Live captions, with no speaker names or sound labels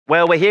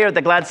Well, we're here at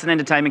the Gladstone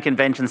Entertainment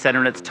Convention Centre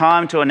and it's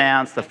time to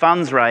announce the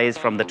funds raised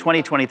from the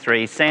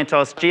 2023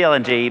 Santos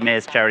GLNG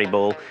Mayor's Charity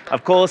Ball.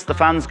 Of course, the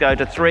funds go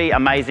to three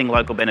amazing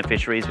local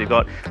beneficiaries. We've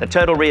got the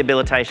Turtle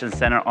Rehabilitation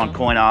Centre on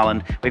Coyne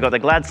Island, we've got the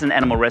Gladstone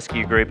Animal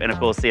Rescue Group and of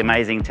course the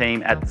amazing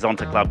team at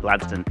Zonta Club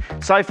Gladstone.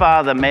 So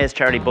far, the Mayor's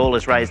Charity Ball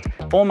has raised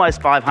almost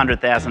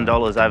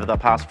 $500,000 over the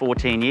past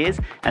 14 years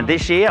and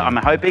this year I'm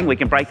hoping we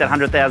can break that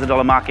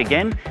 $100,000 mark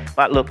again.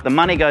 But look, the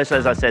money goes to,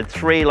 as I said,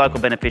 three local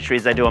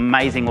beneficiaries. They do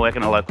amazing work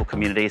in a local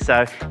community.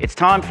 So it's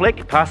time,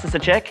 Flick, pass us a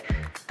check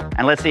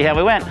and let's see how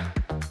we went.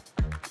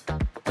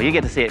 Well, you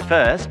get to see it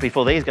first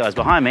before these guys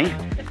behind me.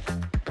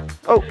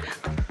 Oh.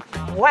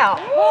 Wow.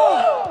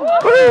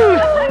 Woo.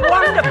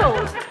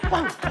 Wonderful.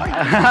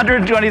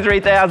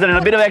 123,000 and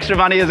a bit of extra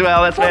money as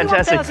well. That's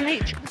fantastic. 1,000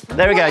 each.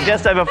 There we go,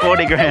 just over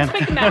 40 grand.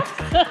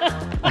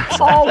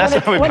 That's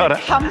when it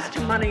comes to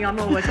money, I'm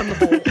always on the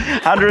ball.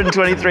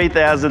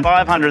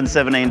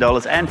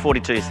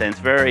 $123,517.42.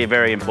 Very,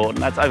 very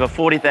important. That's over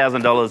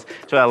 $40,000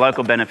 to our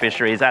local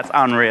beneficiaries. That's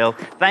unreal.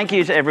 Thank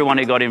you to everyone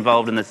who got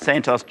involved in the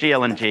Santos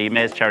GLNG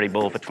Mayor's Charity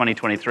Ball for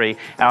 2023.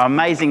 Our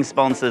amazing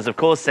sponsors, of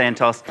course,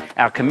 Santos,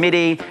 our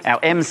committee, our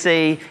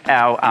MC,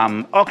 our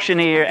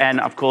auctioneer, and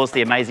of course,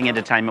 the amazing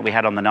entertainment we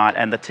had on the night,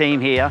 and the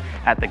team here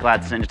at the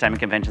Gladstone Entertainment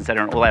Convention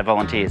Centre and all our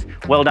volunteers.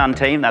 Well done,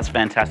 team. That's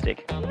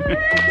fantastic.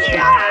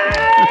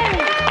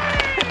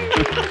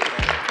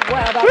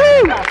 Wow,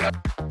 that's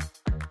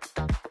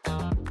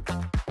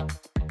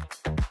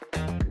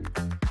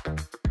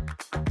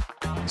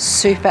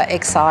super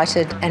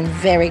excited and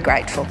very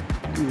grateful.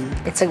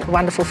 It's a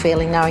wonderful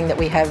feeling knowing that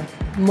we have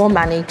more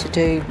money to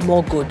do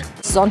more good.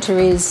 Zonta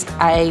is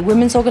a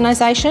women's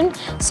organisation,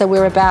 so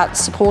we're about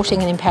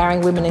supporting and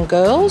empowering women and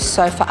girls.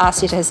 So for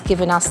us, it has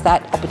given us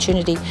that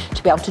opportunity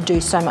to be able to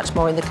do so much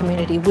more in the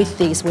community with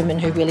these women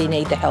who really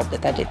need the help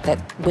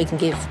that we can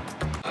give.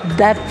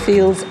 That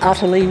feels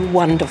utterly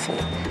wonderful,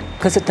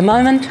 because at the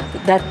moment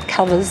that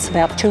covers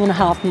about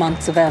 2.5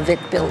 months of our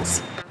vet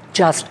bills.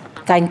 Just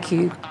thank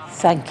you,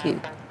 thank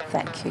you,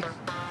 thank you.